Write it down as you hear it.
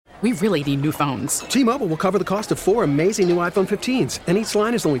We really need new phones. T-Mobile will cover the cost of 4 amazing new iPhone 15s, and each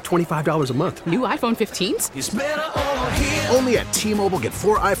line is only $25 a month. New iPhone 15s? It's better over here. Only at T-Mobile, get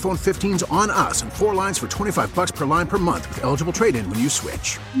 4 iPhone 15s on us and 4 lines for $25 per line per month with eligible trade-in when you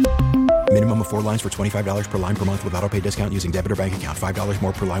switch. Minimum of 4 lines for $25 per line per month with autopay discount using debit or bank account. $5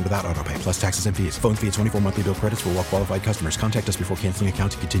 more per line without autopay, plus taxes and fees. Phone fee at 24 monthly bill credits for well-qualified customers. Contact us before canceling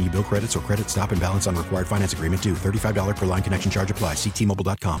account to continue bill credits or credit stop and balance on required finance agreement due. $35 per line connection charge applies. See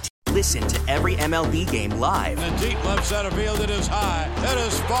T-Mobile.com. Listen to every MLB game live. In the deep left center field, it is high, it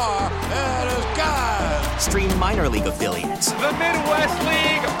is far, it is gone. Stream minor league affiliates. The Midwest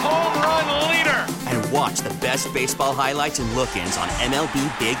League home run leader. And watch the best baseball highlights and look-ins on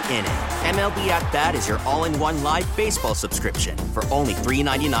MLB Big Inning. MLB At Bat is your all-in-one live baseball subscription for only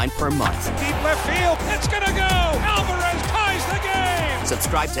 $3.99 per month. Deep left field, it's gonna go. Alvarez ties the game.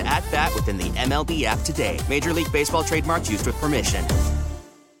 Subscribe to At Bat within the MLB app today. Major League Baseball trademarks used with permission.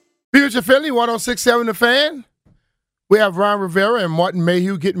 Future Philly, 106.7 The Fan. We have Ron Rivera and Martin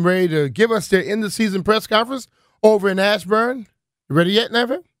Mayhew getting ready to give us their end-of-season press conference over in Ashburn. You ready yet,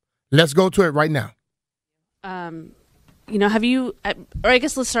 Never? Let's go to it right now. Have you, or I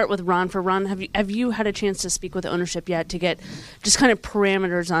guess let's start with Ron. For Ron, have you had a chance to speak with ownership yet to get just kind of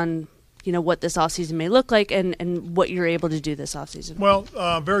parameters on, what this offseason may look like and what you're able to do this offseason? Well,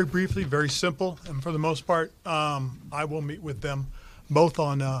 very briefly, very simple, and for the most part, I will meet with them both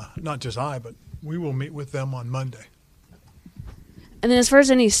on, not just I, but we will meet with them on Monday. And then as far as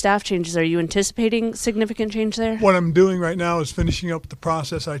any staff changes, are you anticipating significant change there? What I'm doing right now is finishing up the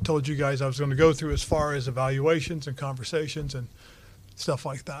process I told you guys I was going to go through as far as evaluations and conversations and stuff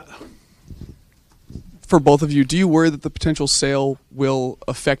like that. For both of you, do you worry that the potential sale will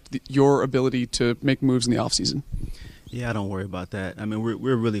affect your ability to make moves in the offseason? Yeah, I don't worry about that. I mean,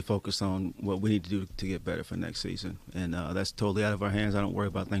 we're really focused on what we need to do to get better for next season, and that's totally out of our hands. I don't worry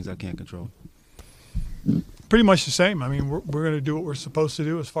about things I can't control. Pretty much the same. I mean, we're going to do what we're supposed to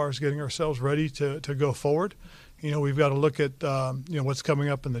do as far as getting ourselves ready to go forward. We've got to look at what's coming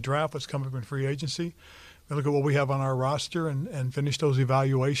up in the draft, what's coming up in free agency. We look at what we have on our roster and finish those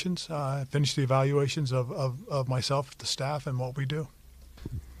evaluations. Finish the evaluations of myself, the staff, and what we do.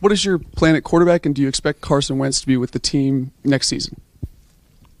 What is your plan at quarterback, and do you expect Carson Wentz to be with the team next season?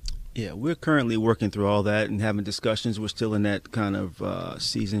 Yeah, we're currently working through all that and having discussions. We're still in that kind of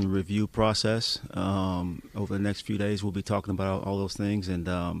season review process. Over the next few days, we'll be talking about all those things and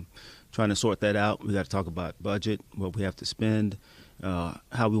trying to sort that out. We got to talk about budget, what we have to spend,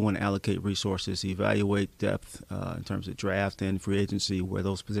 how we want to allocate resources, evaluate depth in terms of draft and free agency, where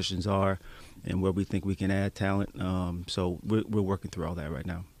those positions are, and where we think we can add talent. So we're working through all that right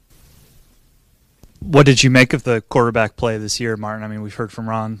now. What did you make of the quarterback play this year, Martin? I mean, we've heard from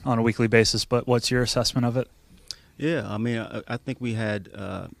Ron on a weekly basis, but what's your assessment of it? Yeah, I mean, I think we had,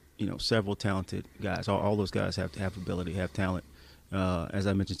 several talented guys. All those guys have to have ability, have talent. As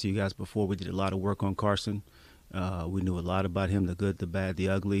I mentioned to you guys before, we did a lot of work on Carson. We knew a lot about him, the good, the bad, the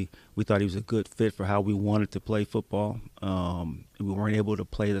ugly. We thought he was a good fit for how we wanted to play football. We weren't able to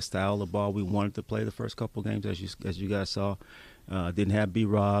play the style of ball we wanted to play the first couple games, as you guys saw. Didn't have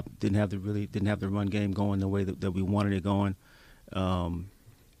B-Rob, didn't have the run game going the way that we wanted it going.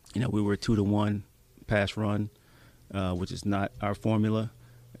 We were 2-1 pass run, which is not our formula.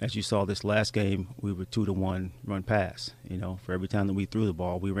 As you saw this last game, we were 2-1 run pass. For every time that we threw the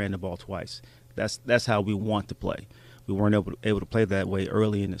ball, we ran the ball twice. That's how we want to play. We weren't able to play that way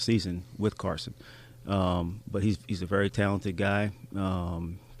early in the season with Carson, but he's a very talented guy.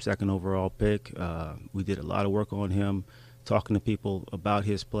 Second overall pick. We did a lot of work on him, talking to people about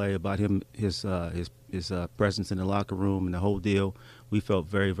his play, about his presence in the locker room and the whole deal. We felt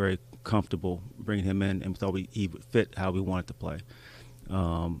very, very comfortable bringing him in, and we thought he would fit how we wanted to play.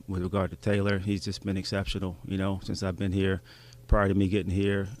 With regard to Taylor, he's just been exceptional, since I've been here. Prior to me getting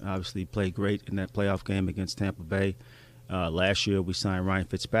here, obviously played great in that playoff game against Tampa Bay. Last year, we signed Ryan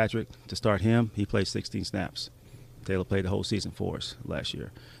Fitzpatrick to start him. He played 16 snaps. Taylor played the whole season for us last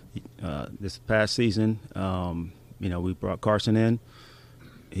year. This past season, we brought Carson in.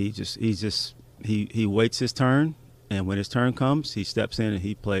 He waits his turn, and when his turn comes, he steps in and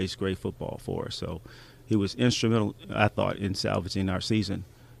he plays great football for us. So he was instrumental, I thought, in salvaging our season.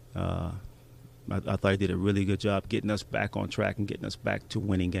 I thought he did a really good job getting us back on track and getting us back to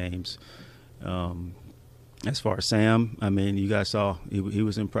winning games. As far as Sam, I mean, you guys saw he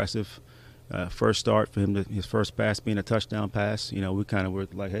was impressive. First start for him, his first pass being a touchdown pass. We kind of were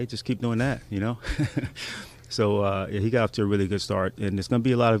like, hey, just keep doing that, So he got off to a really good start, and there's going to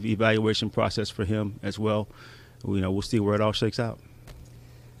be a lot of evaluation process for him as well. We'll see where it all shakes out.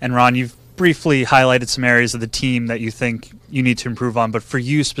 And Ron, you've briefly highlighted some areas of the team that you think you need to improve on, but for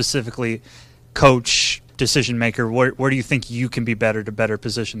you specifically, coach, decision maker, where do you think you can be better to better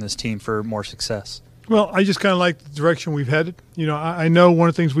position this team for more success? Well, I just kind of like the direction we've headed. I know one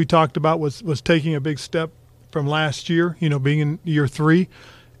of the things we talked about was taking a big step from last year, being in year 3.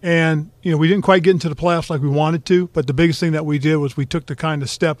 And, we didn't quite get into the playoffs like we wanted to, but the biggest thing that we did was we took the kind of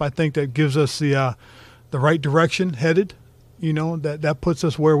step I think that gives us the right direction headed, that puts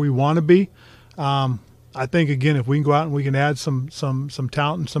us where we want to be. I think, again, if we can go out and we can add some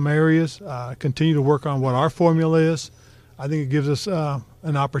talent in some areas, continue to work on what our formula is, I think it gives us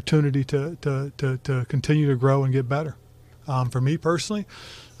an opportunity to continue to grow and get better. For me personally,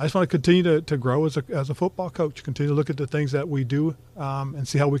 I just want to continue to grow as a football coach, continue to look at the things that we do and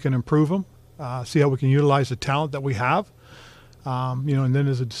see how we can improve them, see how we can utilize the talent that we have, and then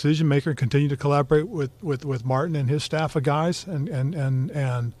as a decision maker, continue to collaborate with Martin and his staff of guys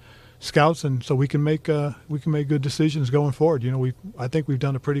and scouts, and so we can make good decisions going forward. I think we've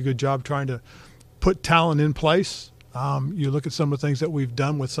done a pretty good job trying to put talent in place. You look at some of the things that we've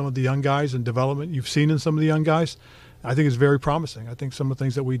done with some of the young guys and development you've seen in some of the young guys. I think it's very promising. I think some of the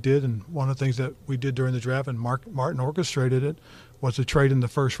things that we did, and one of the things that we did during the draft, and Martin orchestrated it, was a trade in the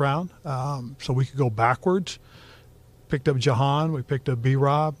first round, so we could go backwards. Picked up Jahan, we picked up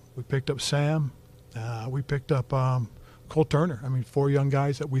B-Rob, we picked up Sam, we picked up Cole Turner. 4 young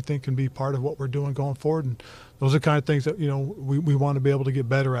guys that we think can be part of what we're doing going forward, and those are the kind of things that we want to be able to get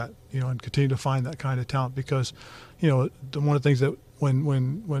better at, and continue to find that kind of talent, because one of the things that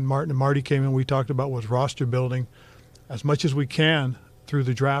when Martin and Marty came in, we talked about was roster building as much as we can through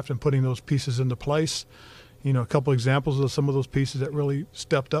the draft and putting those pieces into place. A couple examples of some of those pieces that really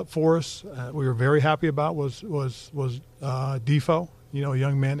stepped up for us, we were very happy about was Defo, a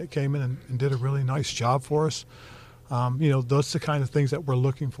young man that came in and did a really nice job for us. Those are the kind of things that we're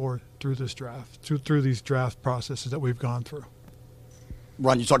looking for through this draft, through these draft processes that we've gone through.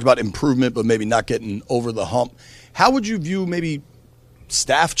 Ron, you talked about improvement, but maybe not getting over the hump. How would you view maybe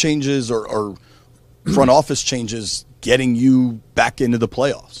staff changes or front office changes getting you back into the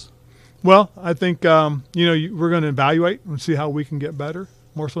playoffs? Well, I think, we're going to evaluate and see how we can get better,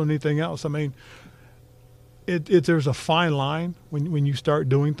 more so than anything else. There's a fine line when you start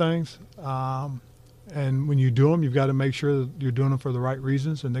doing things. And when you do them, you've got to make sure that you're doing them for the right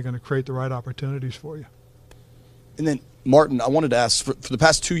reasons, and they're going to create the right opportunities for you. And then, Martin, I wanted to ask, for the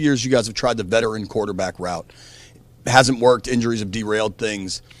past 2 years, you guys have tried the veteran quarterback route. It hasn't worked. Injuries have derailed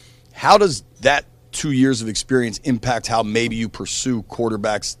things. How does that 2 years of experience impact how maybe you pursue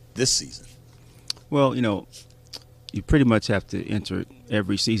quarterbacks this season? Well, you pretty much have to enter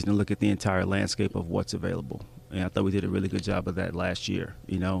every season and look at the entire landscape of what's available. And I thought we did a really good job of that last year.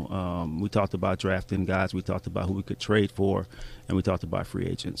 We talked about drafting guys, we talked about who we could trade for, and we talked about free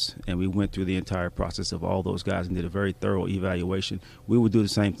agents. And we went through the entire process of all those guys and did a very thorough evaluation. We will do the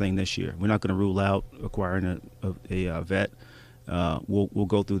same thing this year. We're not going to rule out acquiring a vet. We'll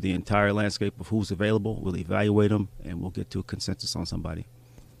go through the entire landscape of who's available. We'll evaluate them, and we'll get to a consensus on somebody.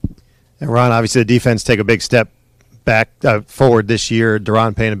 And Ron, obviously the defense take a big step forward this year.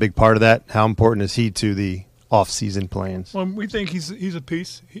 Deron playing a big part of that. How important is he to the off-season plans? Well, we think he's a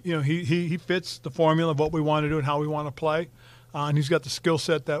piece. He fits the formula of what we want to do and how we want to play, and he's got the skill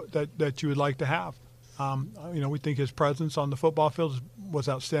set that you would like to have. We think his presence on the football field was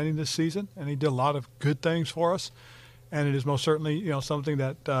outstanding this season, and he did a lot of good things for us. And it is most certainly something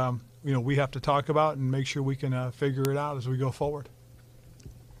that we have to talk about and make sure we can figure it out as we go forward.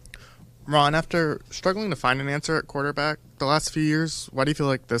 Ron, after struggling to find an answer at quarterback the last few years, why do you feel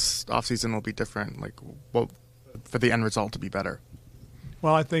like this offseason will be different? For the end result to be better?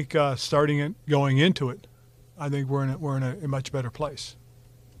 Well, I think starting it, going into it, I think we're in a much better place.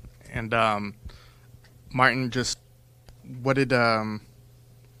 And Martin, what did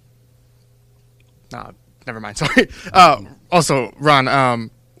never mind. Sorry. Also, Ron,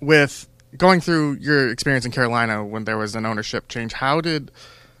 with going through your experience in Carolina when there was an ownership change, how did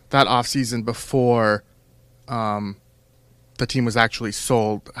that offseason before the team was actually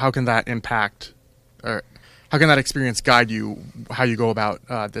sold, how can that impact, or how can that experience guide you, how you go about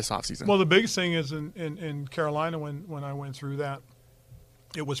this offseason? Well, the biggest thing is in Carolina when I went through that,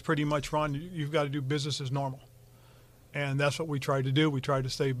 it was pretty much, Ron, you've got to do business as normal. And that's what we tried to do. We tried to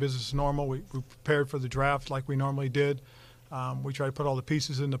stay business as normal. We prepared for the draft like we normally did. We tried to put all the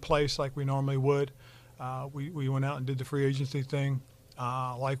pieces into place like we normally would. We went out and did the free agency thing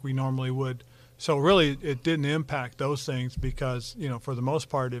like we normally would. So really it didn't impact those things because, for the most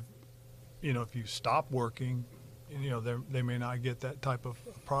part, if you stop working, they may not get that type of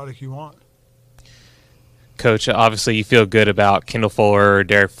product you want. Coach, obviously you feel good about Kendall Fuller,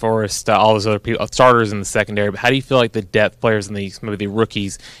 Derek Forrest, all those other people, starters in the secondary, but how do you feel like the depth players and maybe the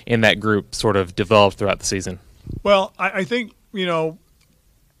rookies in that group sort of developed throughout the season? Well, I think,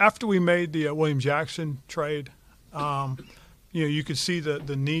 after we made the William Jackson trade, you could see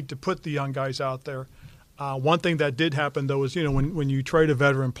the need to put the young guys out there. One thing that did happen, though, is, when you trade a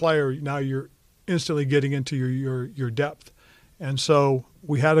veteran player, now you're instantly getting into your depth. And so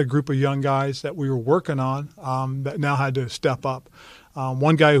we had a group of young guys that we were working on that now had to step up.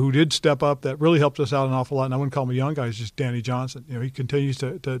 One guy who did step up that really helped us out an awful lot, and I wouldn't call him a young guy, is just Danny Johnson. He continues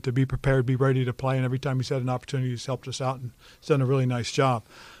to be prepared, be ready to play, and every time he's had an opportunity, he's helped us out and he's done a really nice job.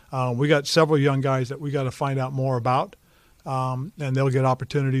 We got several young guys that we got to find out more about, and they'll get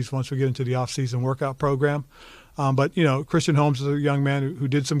opportunities once we get into the off-season workout program. But Christian Holmes is a young man who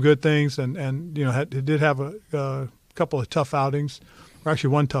did some good things and did have a couple of tough outings, or actually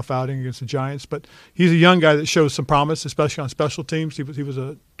one tough outing against the Giants. But he's a young guy that shows some promise, especially on special teams. He was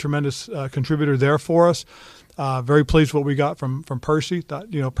a tremendous contributor there for us. Very pleased with what we got from Percy.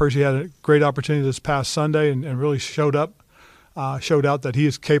 Thought, Percy had a great opportunity this past Sunday and really showed out that he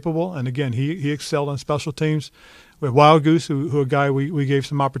is capable. And again, he excelled on special teams. We have Wild Goose, who a guy we gave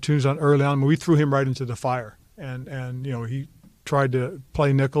some opportunities on early on. We threw him right into the fire, and he tried to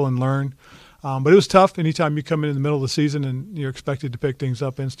play nickel and learn. But it was tough anytime you come in the middle of the season and you're expected to pick things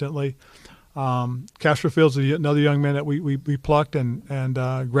up instantly. Castrofields is another young man that we plucked and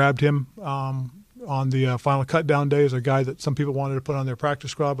grabbed him on the final cut-down day as a guy that some people wanted to put on their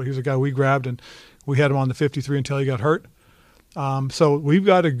practice squad, but he was a guy we grabbed, and we had him on the 53 until he got hurt. So we've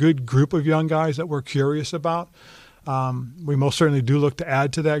got a good group of young guys that we're curious about. We most certainly do look to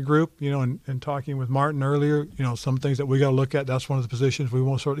add to that group, and talking with Martin earlier, some things that we got to look at. That's one of the positions we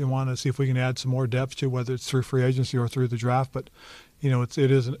most certainly want to see if we can add some more depth to, whether it's through free agency or through the draft. But,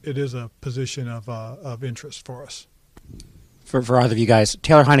 it is a position of interest for us. For either of you guys,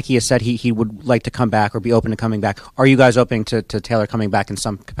 Taylor Heineke has said he would like to come back or be open to coming back. Are you guys open to Taylor coming back in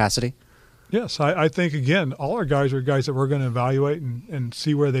some capacity? Yes, I think, again, all our guys are guys that we're going to evaluate and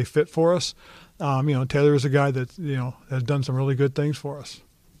see where they fit for us. Taylor is a guy that, has done some really good things for us.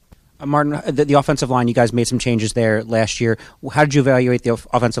 Martin, the offensive line, you guys made some changes there last year. How did you evaluate the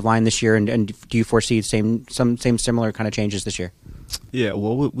offensive line this year, and do you foresee some similar kind of changes this year? Yeah,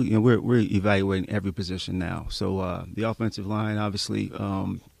 well, we're evaluating every position now. So the offensive line, obviously,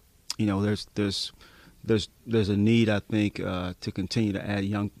 there's a need, I think, to continue to add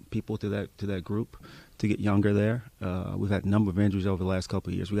young people to that group, to get younger there. We've had a number of injuries over the last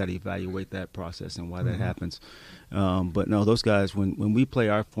couple of years. We got to evaluate that process and why that happens. But no, those guys, when we play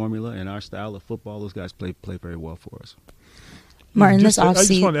our formula and our style of football, those guys play very well for us. Martin, I just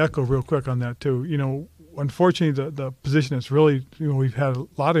want to echo real quick on that too. Unfortunately, the position that's really we've had a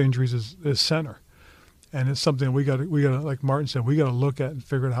lot of injuries is center, and it's something we got to, like Martin said, we got to look at and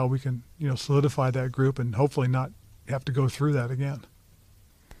figure out how we can solidify that group and hopefully not have to go through that again.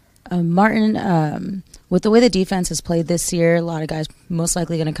 Martin, with the way the defense has played this year, a lot of guys most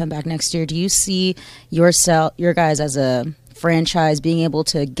likely going to come back next year. Do you see your guys as a franchise being able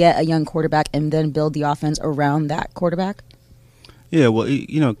to get a young quarterback and then build the offense around that quarterback? Yeah, well,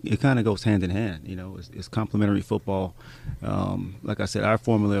 it kind of goes hand in hand. It's complementary football. Like I said, our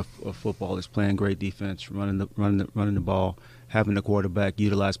formula of football is playing great defense, running the ball, having the quarterback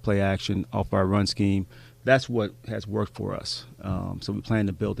utilize play action off our run scheme. That's what has worked for us. So we plan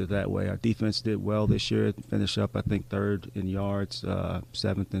to build it that way. Our defense did well this year. Finished up, I think, third in yards,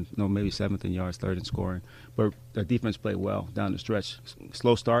 seventh in yards, third in scoring. But our defense played well down the stretch.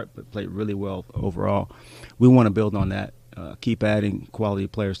 Slow start, but played really well overall. We want to build on that. Keep adding quality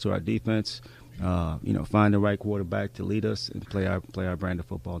players to our defense. Find the right quarterback to lead us and play our brand of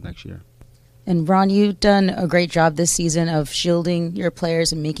football next year. And Ron, you've done a great job this season of shielding your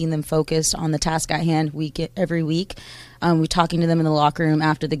players and making them focused on the task at hand every week. We're talking to them in the locker room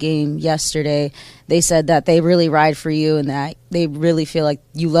after the game yesterday. They said that they really ride for you and that they really feel like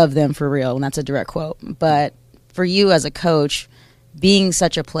you love them for real, and that's a direct quote. But for you as a coach, being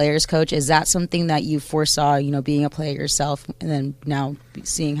such a player's coach, is that something that you foresaw, being a player yourself and then now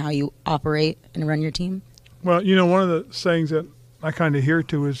seeing how you operate and run your team? Well, one of the sayings that I kind of hear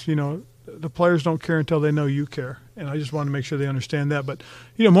too is, the players don't care until they know you care. And I just want to make sure they understand that. But,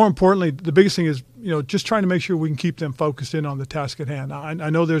 more importantly, the biggest thing is, just trying to make sure we can keep them focused in on the task at hand. I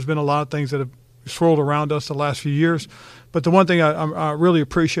know there's been a lot of things that have swirled around us the last few years, but the one thing I really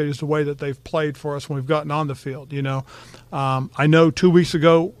appreciate is the way that they've played for us when we've gotten on the field. I know 2 weeks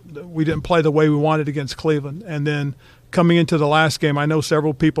ago we didn't play the way we wanted against Cleveland. And then coming into the last game, I know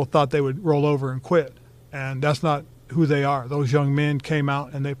several people thought they would roll over and quit. And that's not who they are. Those young men came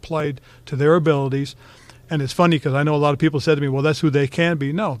out and they played to their abilities. And it's funny because I know a lot of people said to me, well, that's who they can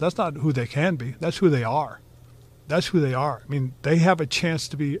be. No, that's not who they can be. That's who they are. That's who they are. I mean, they have a chance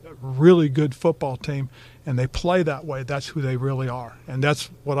to be a really good football team, and they play that way. That's who they really are. And that's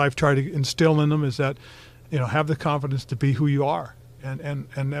what I've tried to instill in them is that, have the confidence to be who you are. And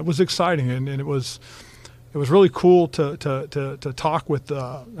that was exciting. And it was really cool to talk with.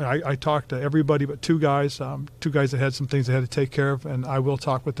 I talked to everybody but two guys that had some things they had to take care of, and I will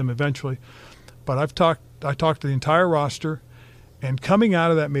talk with them eventually. But I talked to the entire roster, and coming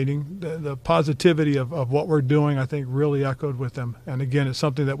out of that meeting, the positivity of what we're doing, I think, really echoed with them. And again, it's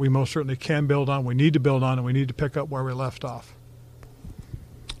something that we most certainly can build on. We need to build on, and we need to pick up where we left off.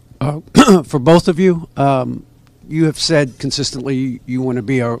 For both of you, you have said consistently you want to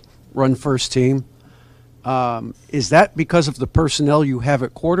be a run-first team. Is that because of the personnel you have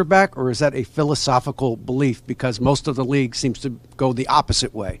at quarterback, or is that a philosophical belief because most of the league seems to go the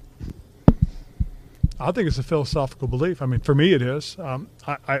opposite way? I think it's a philosophical belief. I mean, for me it is.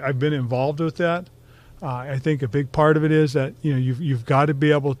 I've been involved with that. I think a big part of it is that you've got to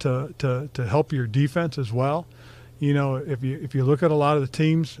be able to help your defense as well. If you look at a lot of the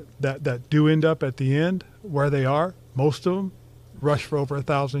teams that do end up at the end where they are, most of them rush for over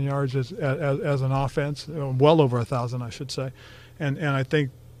 1,000 yards as an offense, well over 1,000, I should say, and I think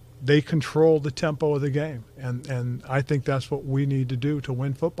they control the tempo of the game, and I think that's what we need to do to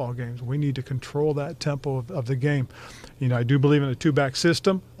win football games. We need to control that tempo of the game. I do believe in a two-back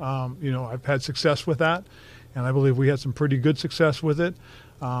system. I've had success with that, and I believe we had some pretty good success with it.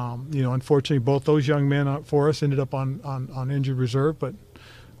 Unfortunately, both those young men for us ended up on injured reserve, but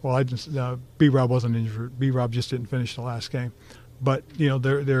B-Rob wasn't injured. B-Rob just didn't finish the last game. But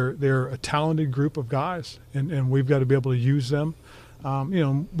they're a talented group of guys, and we've got to be able to use them.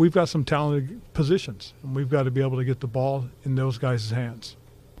 We've got some talented positions, and we've got to be able to get the ball in those guys' hands.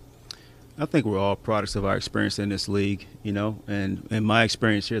 I think we're all products of our experience in this league, and in my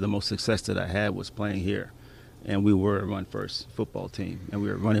experience here, the most success that I had was playing here. And we were a run-first football team, and we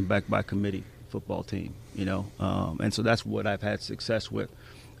were running back by committee football team, and so that's what I've had success with.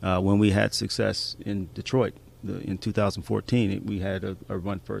 When we had success in Detroit in 2014, we had a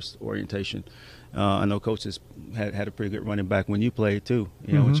run-first orientation. I know coaches had a pretty good running back when you played too,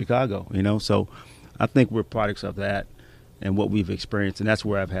 in Chicago, So I think we're products of that and what we've experienced, and that's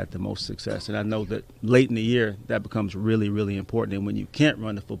where I've had the most success. And I know that late in the year, that becomes really, really important. And when you can't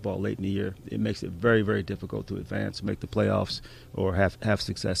run the football late in the year, it makes it very, very difficult to advance, make the playoffs, or have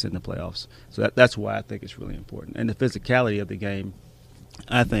success in the playoffs. So that's why I think it's really important. And the physicality of the game,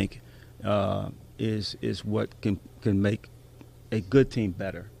 I think, is what can make a good team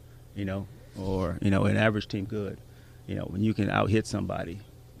better, or an average team good. When you can out-hit somebody,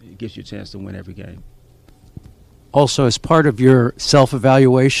 it gives you a chance to win every game. Also, as part of your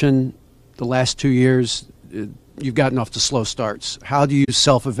self-evaluation, the last 2 years, you've gotten off to slow starts. How do you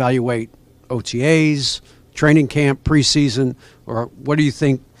self-evaluate OTAs, training camp, preseason, or what do you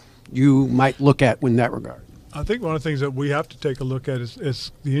think you might look at in that regard? I think one of the things that we have to take a look at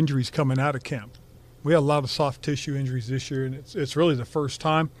is the injuries coming out of camp. We had a lot of soft tissue injuries this year, and it's really the first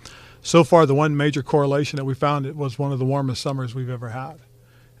time. So far, the one major correlation that we found, it was one of the warmest summers we've ever had.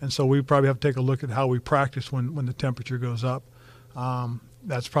 And so we probably have to take a look at how we practice when the temperature goes up.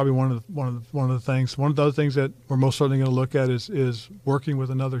 That's probably one of the things. One of the other things that we're most certainly going to look at is working with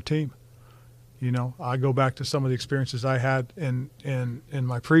another team. I go back to some of the experiences I had in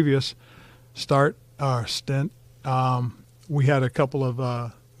my previous stint. We had a couple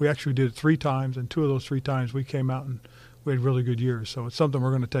of we actually did it 3 times, and 2 of those 3 times we came out and we had really good years. So it's something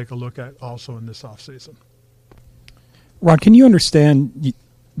we're going to take a look at also in this offseason. Ron, can you understand?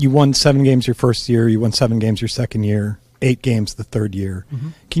 You won 7 games your first year. You won 7 games your second year. 8 games the third year. Mm-hmm.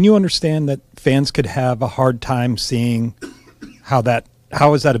 Can you understand that fans could have a hard time seeing how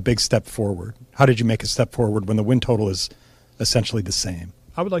is that a big step forward? How did you make a step forward when the win total is essentially the same?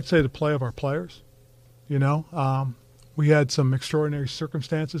 I would like to say the play of our players. We had some extraordinary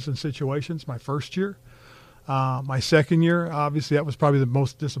circumstances and situations my first year. My second year, obviously, that was probably the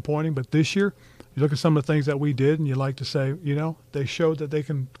most disappointing. But this year, you look at some of the things that we did, and you like to say, they showed that they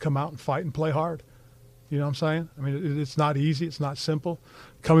can come out and fight and play hard. You know what I'm saying? I mean, it's not easy. It's not simple.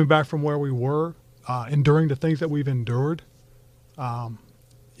 Coming back from where we were, enduring the things that we've endured,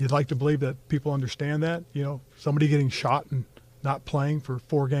 you'd like to believe that people understand that. Somebody getting shot and not playing for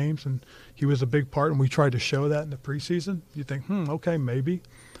 4 games, and he was a big part, and we tried to show that in the preseason. You think, okay, maybe.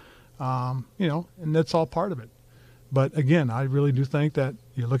 And that's all part of it. But again, I really do think that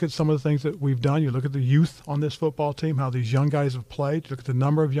you look at some of the things that we've done, you look at the youth on this football team, how these young guys have played, you look at the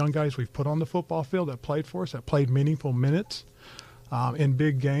number of young guys we've put on the football field that played for us, that played meaningful minutes in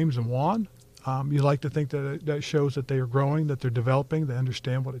big games and won. You like to think that that shows that they are growing, that they're developing, they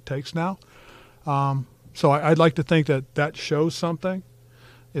understand what it takes now. So I'd like to think that that shows something.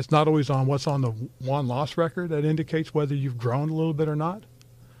 It's not always on what's on the won-loss record that indicates whether you've grown a little bit or not.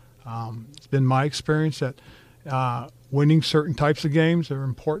 It's been my experience that winning certain types of games are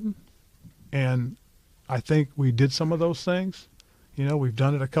important, and I think we did some of those things. You know, we've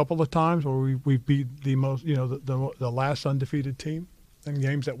done it a couple of times where we beat the most, you know, the last undefeated team in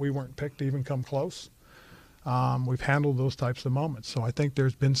games that we weren't picked to even come close. We've handled those types of moments, so I think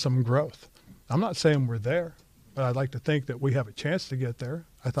there's been some growth. I'm not saying we're there, but I'd like to think that we have a chance to get there.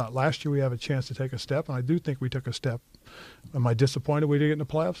 I thought last year we have a chance to take a step, and I do think we took a step. Am I disappointed we didn't get in the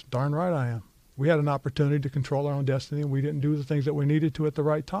playoffs? Darn right I am. We had an opportunity to control our own destiny, and we didn't do the things that we needed to at the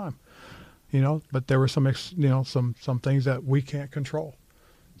right time. You know, but there were some things that we can't control.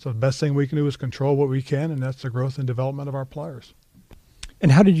 So the best thing we can do is control what we can, and that's the growth and development of our players.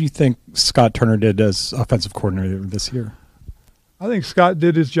 And how did you think Scott Turner did as offensive coordinator this year? I think Scott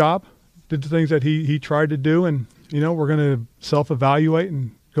did his job, did the things that he tried to do, and, you know, we're going to self-evaluate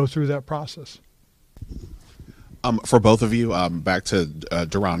and go through that process. For both of you, back to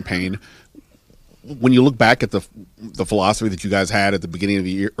Daron Payne. When you look back at the philosophy that you guys had at the beginning of the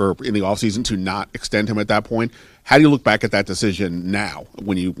year or in the offseason to not extend him at that point, how do you look back at that decision now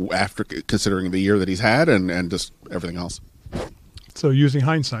after considering the year that he's had and just everything else? So using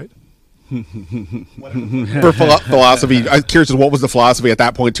hindsight. For philosophy, I'm curious as what was the philosophy at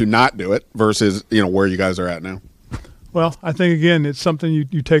that point to not do it versus, you know, where you guys are at now? Well, I think, again, it's something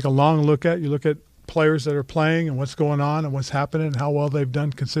you take a long look at. You look at players that are playing and what's going on and what's happening and how well they've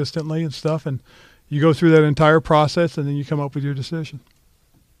done consistently and stuff, and you go through that entire process, and then you come up with your decision.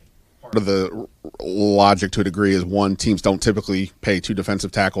 Part of the logic to a degree is, one, teams don't typically pay 2 defensive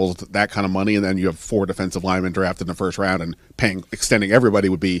tackles that kind of money, and then you have 4 defensive linemen drafted in the first round, and extending everybody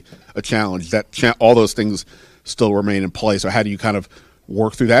would be a challenge. All those things still remain in play. So how do you kind of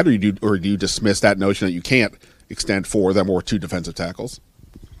work through that, or do you dismiss that notion that you can't extend 4 of them or 2 defensive tackles?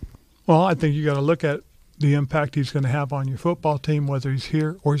 Well, I think you got to look at the impact he's going to have on your football team, whether he's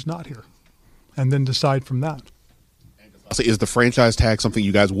here or he's not here, and then decide from that. So is the franchise tag something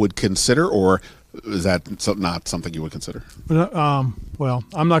you guys would consider, or is that not something you would consider? Well,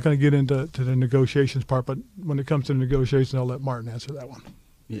 I'm not going to get into the negotiations part, but when it comes to the negotiations, I'll let Martin answer that one.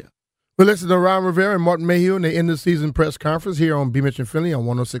 Yeah. We're listening to Ron Rivera and Martin Mayhew in the end-of-season press conference here on B. Mitch and Finley on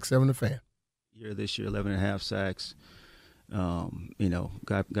 106.7 The Fan. This year, 11.5 sacks. You know,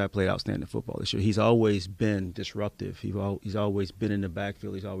 guy played outstanding football this year. He's always been disruptive. He's always been in the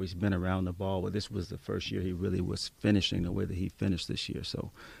backfield. He's always been around the ball. But this was the first year he really was finishing the way that he finished this year.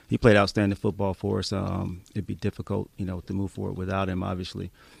 So he played outstanding football for us. It'd be difficult, you know, to move forward without him, obviously.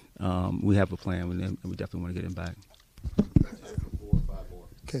 We have a plan, and we definitely want to get him back.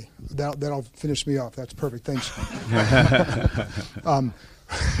 Okay, that'll finish me off. That's perfect. Thanks.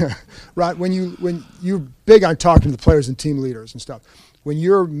 Right, when you're big on talking to the players and team leaders and stuff, when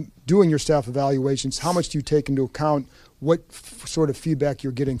you're doing your staff evaluations, how much do you take into account what sort of feedback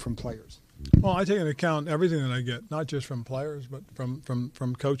you're getting from players? Well, I take into account everything that I get, not just from players, but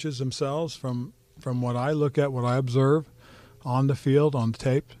from coaches themselves, from what I look at, what I observe on the field, on the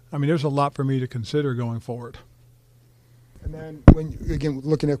tape. I mean, there's a lot for me to consider going forward. And then, again,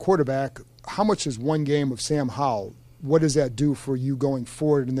 looking at quarterback, how much is one game of Sam Howell? What does that do for you going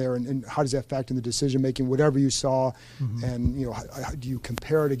forward in there, and how does that factor in the decision-making, whatever you saw, and, you know, how do you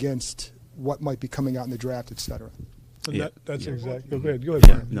compare it against what might be coming out in the draft, et cetera? Yeah, that's exactly. Go ahead,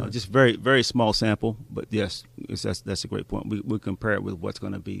 Brian. No, just very, very small sample, but yes, that's a great point. We compare it with what's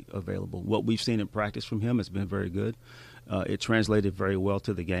going to be available. What we've seen in practice from him has been very good. It translated very well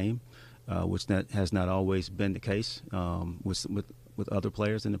to the game, which has not always been the case with other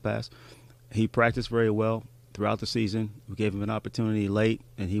players in the past. He practiced very well throughout the season. We gave him an opportunity late,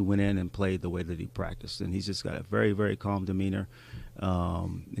 and he went in and played the way that he practiced. And he's just got a very, very calm demeanor.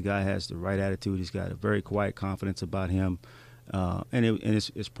 The guy has the right attitude. He's got a very quiet confidence about him. And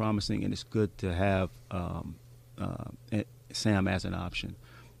it's promising, and it's good to have Sam as an option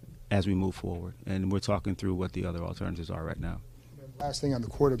as we move forward. And we're talking through what the other alternatives are right now. Last thing on the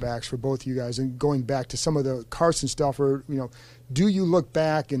quarterbacks for both of you guys, and going back to some of the Carson stuff, or, you know, do you look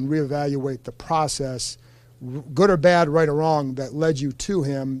back and reevaluate the process, good or bad, right or wrong, that led you to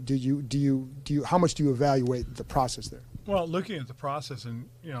him? Do you how much do you evaluate the process there? Well, looking at the process, and,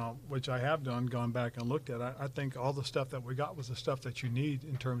 you know, which I have done, gone back and looked at, I think all the stuff that we got was the stuff that you need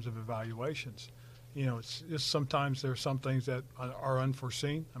in terms of evaluations. You know, it's just sometimes there's some things that are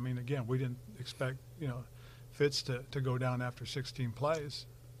unforeseen. I mean, again, we didn't expect, you know, Fitz to go down after 16 plays,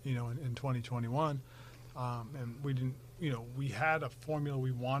 you know, in 2021. and we didn't. We had a formula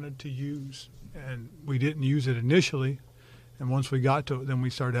we wanted to use, and we didn't use it initially. And once we got to it, then we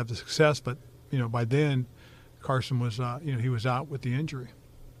started to have the success. But by then, Carson was he was out with the injury.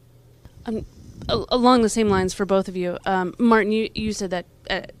 Along the same lines for both of you, Martin, you said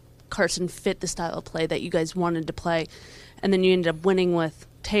that Carson fit the style of play that you guys wanted to play, and then you ended up winning with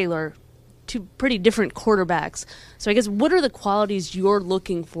Taylor, two pretty different quarterbacks. So I guess what are the qualities you're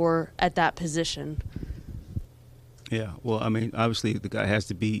looking for at that position? Yeah, well, I mean, obviously the guy has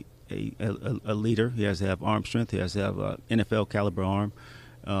to be a leader. He has to have arm strength. He has to have NFL caliber arm.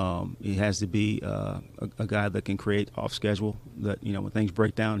 He has to be a guy that can create off schedule. That when things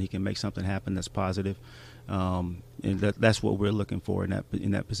break down, he can make something happen that's positive. And that's what we're looking for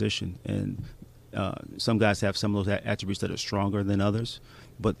in that position. And some guys have some of those attributes that are stronger than others,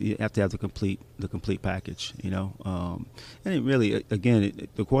 but you have to have the complete package. And it really, again,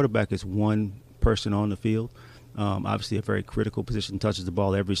 the quarterback is one person on the field. Obviously, a very critical position, touches the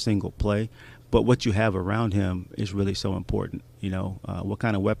ball every single play. But what you have around him is really so important. What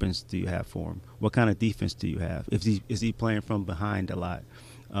kind of weapons do you have for him? What kind of defense do you have? Is he playing from behind a lot?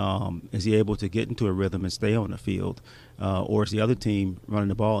 Is he able to get into a rhythm and stay on the field? Or is the other team running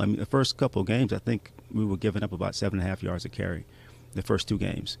the ball? I mean, the first couple of games, I think we were giving up about 7.5 yards a carry. The first two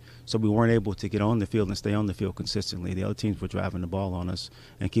games. So we weren't able to get on the field and stay on the field consistently. The other teams were driving the ball on us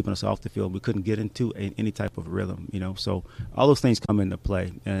and keeping us off the field. We couldn't get into any type of rhythm, So all those things come into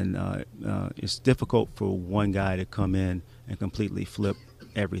play. And it's difficult for one guy to come in and completely flip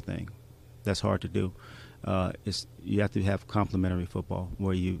everything. That's hard to do. You have to have complementary football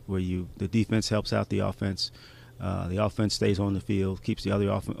where the defense helps out the offense. The offense stays on the field, keeps the other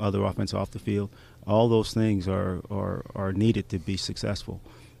offense off the field. All those things are needed to be successful.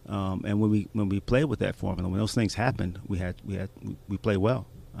 And when we play with that formula, when those things happened, we played well.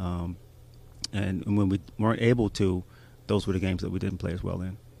 And when we weren't able to, those were the games that we didn't play as well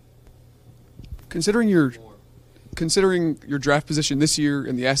in. Considering your draft position this year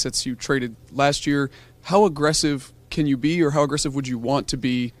and the assets you traded last year, how aggressive can you be, or how aggressive would you want to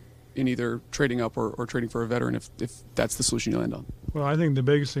be in either trading up or trading for a veteran if that's the solution you land on? Well, I think the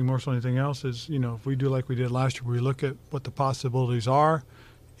biggest thing more so than anything else is, if we do like we did last year, we look at what the possibilities are,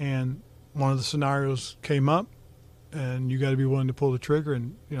 and one of the scenarios came up, and you got to be willing to pull the trigger.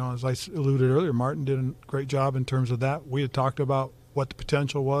 And, as I alluded earlier, Martin did a great job in terms of that. We had talked about what the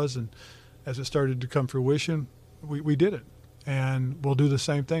potential was, and as it started to come fruition, we did it. And we'll do the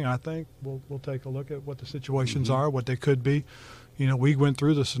same thing, I think. We'll take a look at what the situations are, what they could be. We went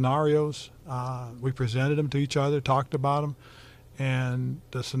through the scenarios. We presented them to each other, talked about them, and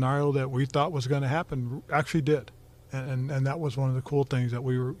the scenario that we thought was going to happen actually did. And that was one of the cool things that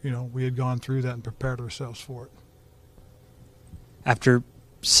we had gone through that and prepared ourselves for it. After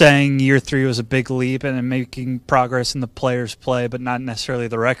saying year 3 was a big leap and making progress in the players' play, but not necessarily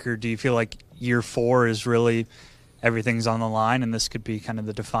the record, do you feel like year 4 is really everything's on the line and this could be kind of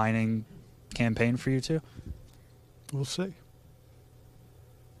the defining campaign for you two? We'll see.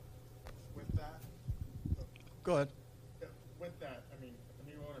 Go ahead. Yeah, with that, I mean, if a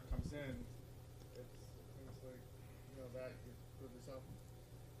new owner comes in, it's like, that you prove yourself.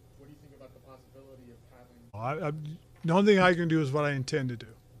 What do you think about the possibility of having? The only thing I can do is what I intend to do.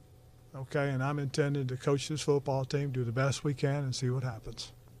 Okay, and I'm intended to coach this football team, do the best we can, and see what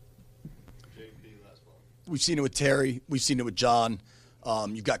happens. We've seen it with Terry. We've seen it with John.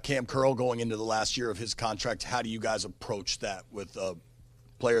 You've got Cam Curl going into the last year of his contract. How do you guys approach that with a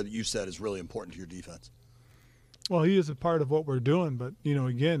player that you said is really important to your defense? Well, he is a part of what we're doing, but,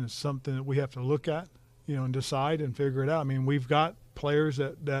 again, it's something that we have to look at, and decide and figure it out. I mean, we've got players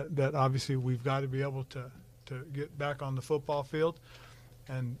that obviously we've got to be able to get back on the football field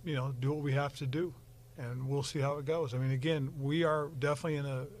and, do what we have to do, and we'll see how it goes. I mean, again, we are definitely in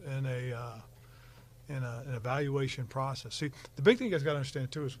an evaluation process. See, the big thing you guys got to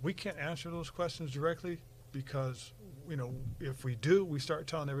understand, too, is we can't answer those questions directly because, if we do, we start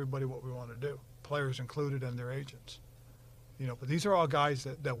telling everybody what we want to do. Players included and their agents, but these are all guys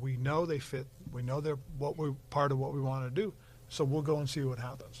that we know they fit. We know they're part of what we want to do. So we'll go and see what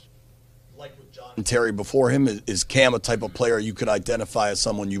happens. Like with John and Terry before him, is Cam a type of player you could identify as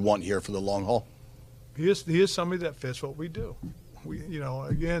someone you want here for the long haul? He is somebody that fits what we do.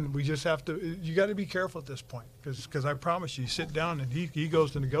 Again, we just have to. You got to be careful at this point because I promise you sit down and he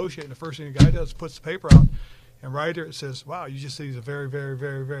goes to negotiate, and the first thing the guy does is puts the paper out. And right there it says, wow, you just see he's a very, very,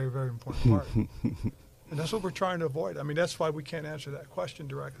 very, very, very important part. And that's what we're trying to avoid. I mean, that's why we can't answer that question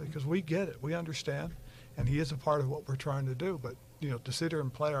directly because we get it. We understand. And he is a part of what we're trying to do. But, to sit here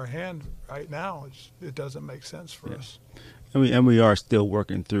and play our hand right now, it doesn't make sense for us. And we are still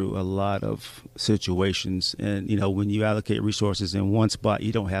working through a lot of situations. And, when you allocate resources in one spot,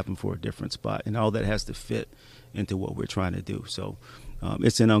 you don't have them for a different spot. And all that has to fit into what we're trying to do. So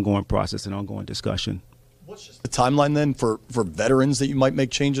it's an ongoing process, an ongoing discussion. What's the timeline then for veterans that you might make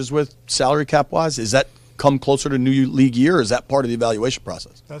changes with salary cap-wise? Is that come closer to new league year, or is that part of the evaluation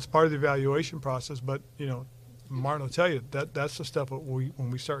process? That's part of the evaluation process. But, Martin will tell you that's the stuff that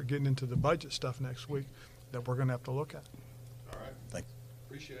when we start getting into the budget stuff next week that we're going to have to look at.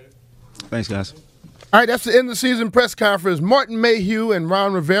 Appreciate it. Thanks, guys. All right, that's the end of the season press conference. Martin Mayhew and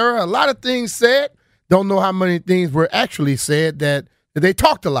Ron Rivera. A lot of things said. Don't know how many things were actually said that they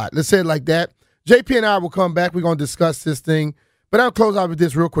talked a lot. Let's say it like that. JP and I will come back. We're going to discuss this thing. But I'll close out with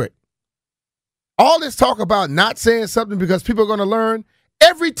this real quick. All this talk about not saying something because people are going to learn,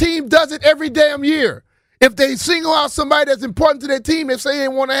 every team does it every damn year. If they single out somebody that's important to their team, they say they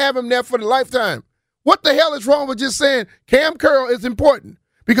want to have him there for the lifetime. What the hell is wrong with just saying Cam Curl is important?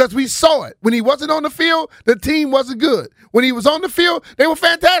 Because we saw it. When he wasn't on the field, the team wasn't good. When he was on the field, they were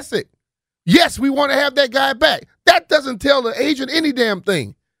fantastic. Yes, we want to have that guy back. That doesn't tell the agent any damn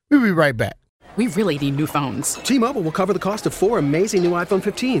thing. We'll be right back. We really need new phones. T-Mobile will cover the cost of 4 amazing new iPhone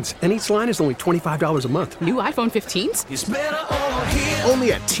 15s, and each line is only $25 a month. New iPhone 15s? It's better over here.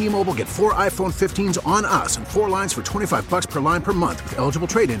 Only at T-Mobile, get 4 iPhone 15s on us and 4 lines for $25 per line per month with eligible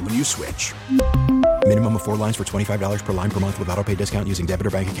trade-in when you switch. Minimum of 4 lines for $25 per line per month with autopay discount using debit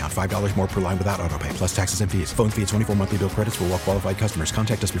or bank account. $5 more per line without autopay, plus taxes and fees. Phone fee at 24 monthly bill credits for well-qualified customers.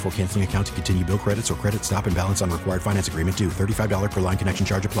 Contact us before canceling account to continue bill credits or credit stop and balance on required finance agreement due. $35 per line connection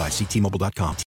charge applies. See T-Mobile.com.